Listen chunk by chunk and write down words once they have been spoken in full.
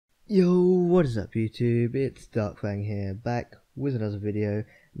Yo, what is up YouTube? It's Darkfang here, back with another video.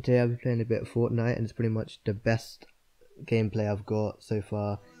 And today I'll be playing a bit of Fortnite, and it's pretty much the best gameplay I've got so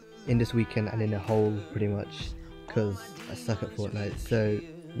far in this weekend and in the whole, pretty much, because I suck at Fortnite. So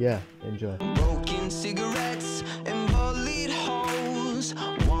yeah, enjoy. Broken cigarettes and bullet holes,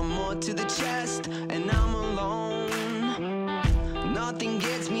 one more to the chest and I'm alone. Nothing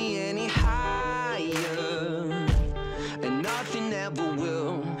gets me any higher and nothing ever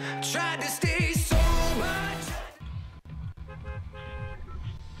will. Try to stay sober.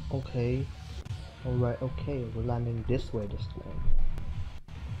 Okay, alright, okay, we're landing this way this time.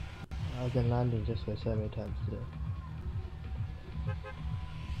 I've been landing this way so many times today.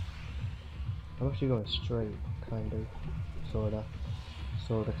 I'm actually going straight, kind of, sorta,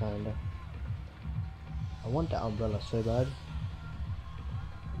 kinda. I want that umbrella so bad.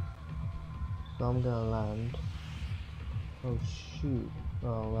 So I'm gonna land. Oh shoot. Oh,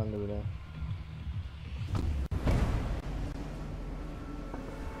 I'll land over there.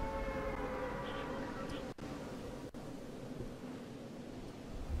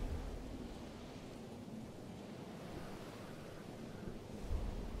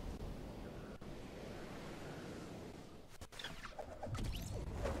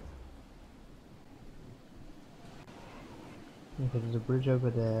 Okay, there's a bridge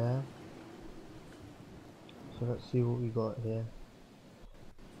over there. So let's see what we got here.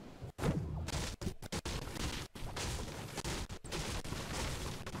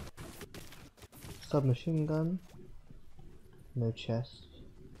 Submachine gun. No chest.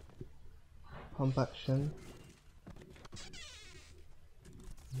 Pump action.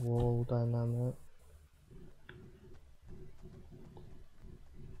 Wall dynamic.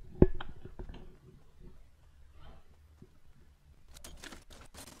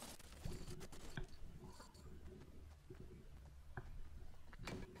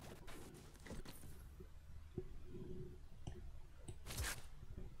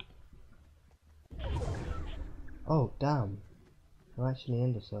 Oh damn, I'm actually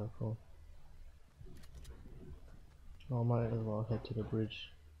in the circle. Oh, I might as well head to the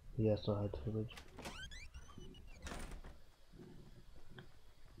bridge. Yes, I'll head to the bridge.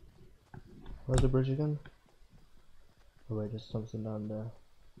 Where's the bridge again? Oh wait, there's something down there.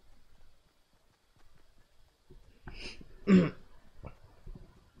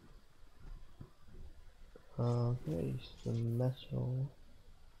 Okay, some metal.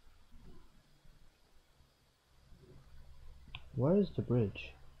 Where is the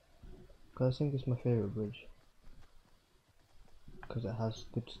bridge? Because I think it's my favorite bridge. Because it has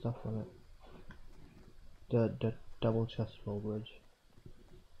good stuff on it. The double chest roll bridge.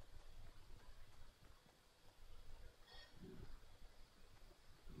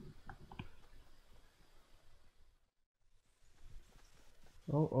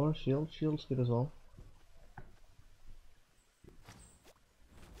 Oh, or shield. Shield's good as well.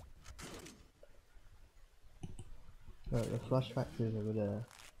 Right, the flash factory is over there.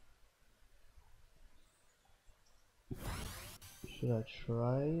 Should I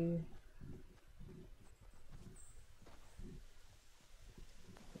try?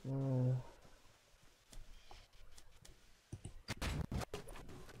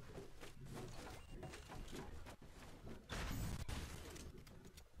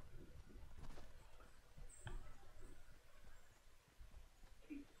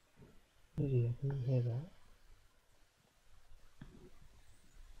 Yeah, can you hear that?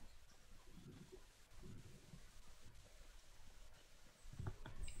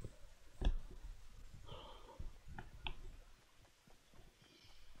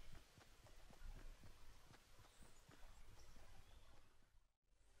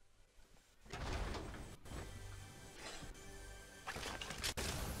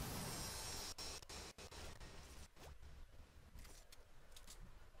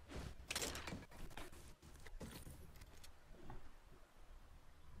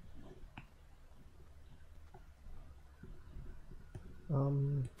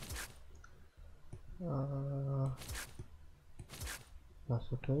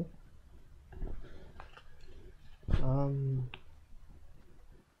 That's okay.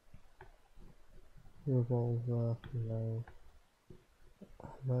 Revolver, no.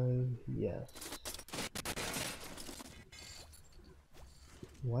 No, yes.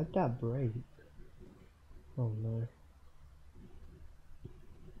 Why'd that break? Oh no.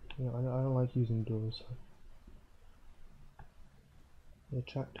 Yeah, I don't like using doors. They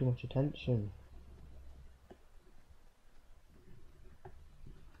attract too much attention.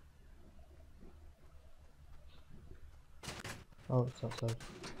 Oh, it's outside.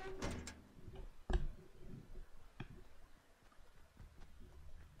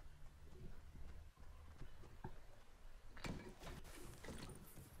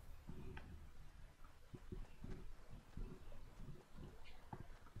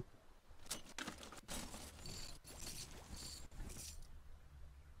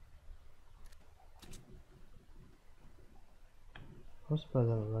 I'm surprised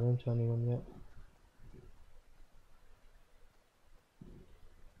I haven't run into anyone yet.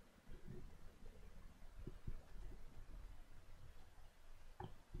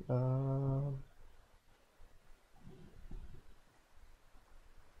 Um,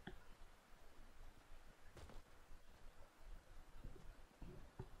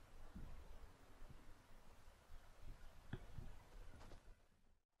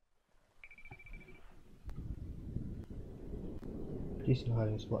 Decent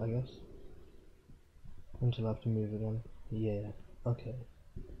hiding spot, I guess. Until I have to move again. Yeah. Okay.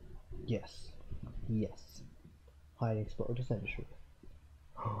 Yes. Yes. Hiding spot of the century.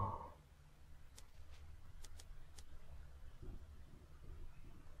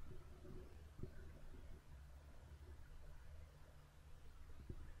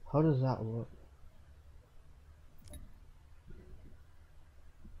 How does that work?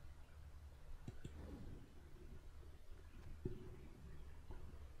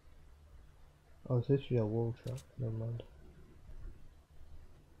 Oh, it's literally a wall trap. Never mind.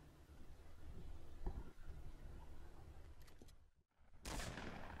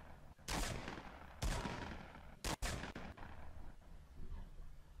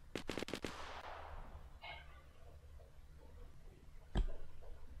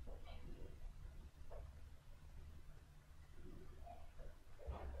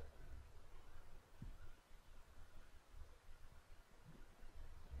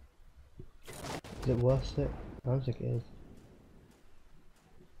 Is it worth it? I don't think it is.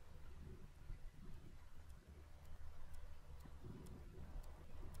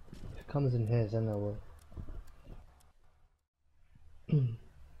 If it comes in here, then I will.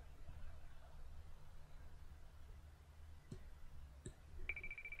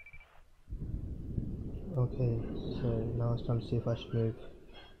 Okay, so now it's time to see if I should move.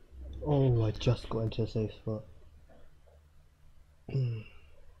 Oh, I just got into a safe spot.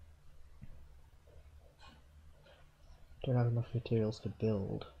 Don't have enough materials to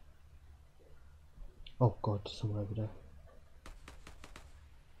build. Oh god, somewhere over there.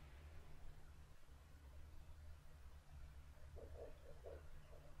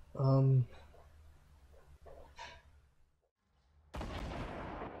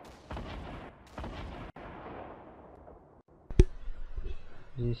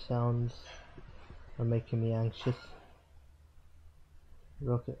 These sounds are making me anxious.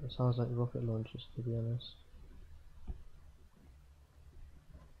 Rocket, it sounds like rocket launchers, to be honest.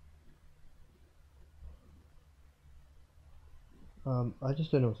 I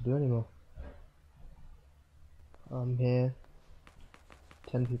just don't know what to do anymore. I'm here.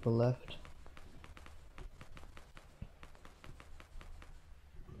 10 people left.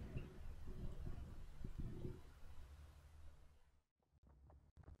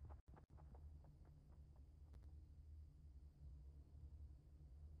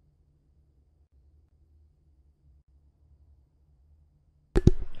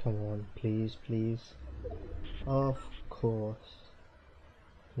 Come on, please, please. Of course.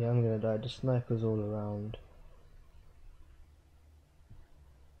 Yeah, I'm gonna die. The snipers all around.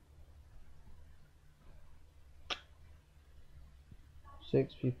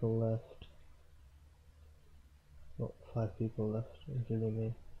 Six people left. Not 5 people left, including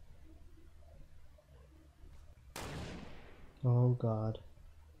me. Oh god.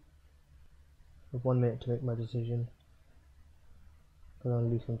 I have 1 minute to make my decision. I'm gonna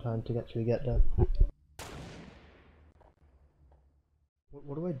lose some time to actually get there.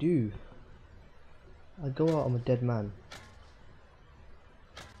 What do I do? I go out, I'm a dead man.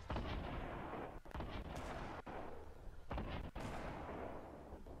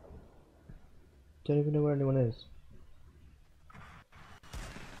 Don't even know where anyone is.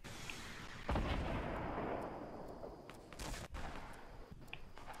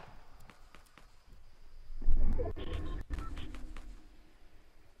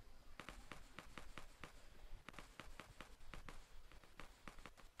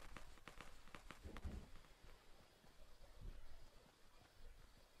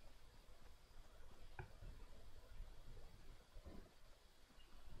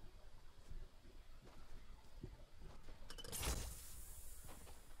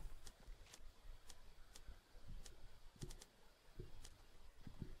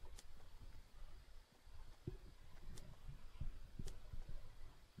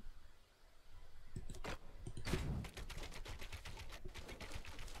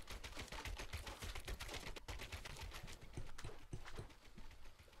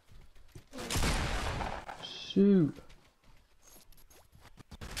 Shoot!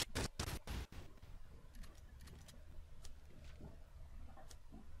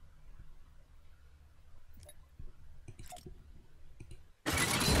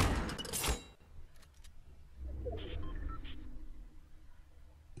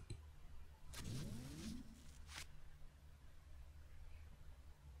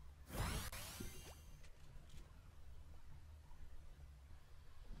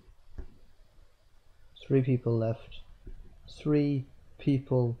 3 people left. 3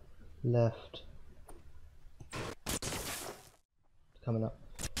 people left. Coming up.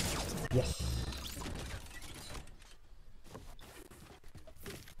 Yes.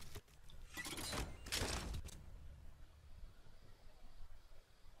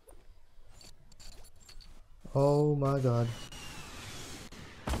 Oh my god.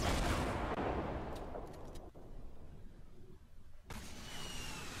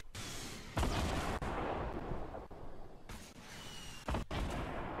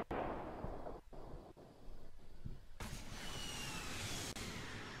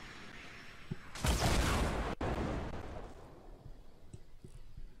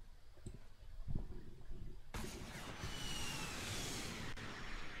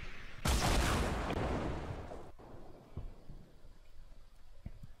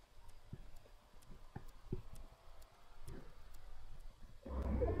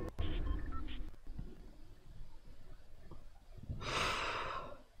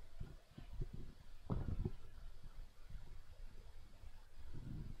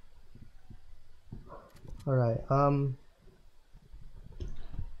 Alright,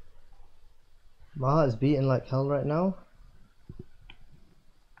 my heart is beating like hell right now.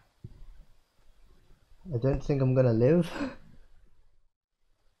 I don't think I'm gonna live.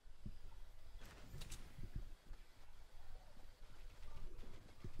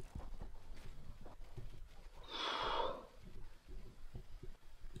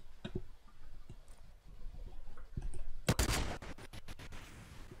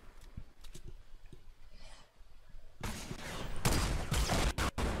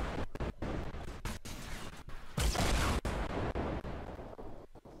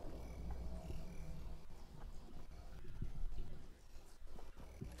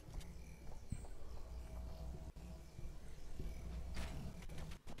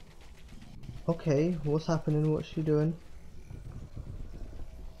 Okay, what's happening? What's she doing?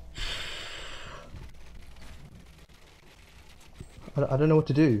 I don't know what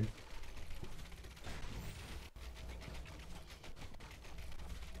to do.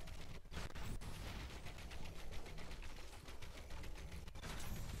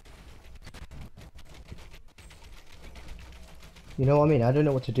 You know what I mean? I don't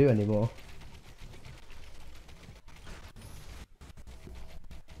know what to do anymore.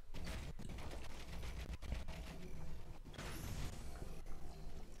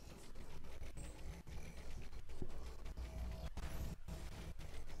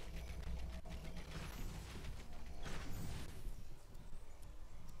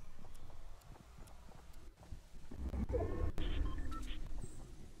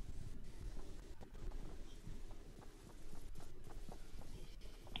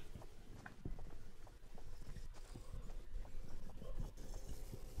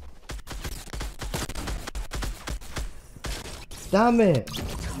 Damn it!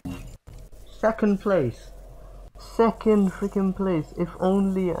 Second place. Second freaking place. If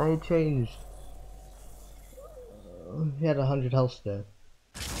only I changed. He had 100 health there.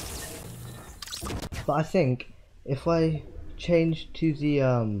 But I think if I change to the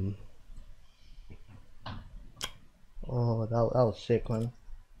oh, that was sick, man.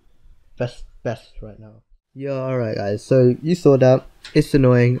 Best right now. Yeah, alright guys, so you saw that. It's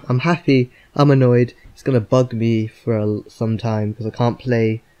annoying. I'm happy. I'm annoyed. It's gonna bug me for some time because I can't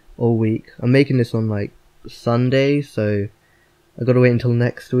play all week. I'm making this on like Sunday, so I gotta wait until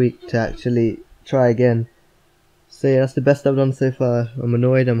next week to actually try again. So yeah, that's the best I've done so far. I'm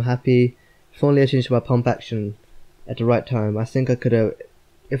annoyed, I'm happy. If only I changed my pump action at the right time. I think I could have,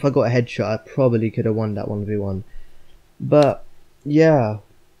 if I got a headshot, I probably could have won that 1v1. But yeah,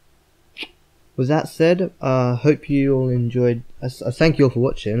 with that said, hope you all enjoyed. Thank you all for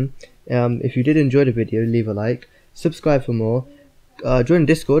watching. If you did enjoy the video, leave a like, subscribe for more, join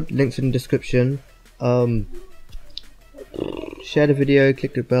Discord, links in the description, share the video,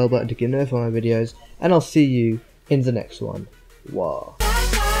 click the bell button to get notified of my videos, and I'll see you in the next one. Wow.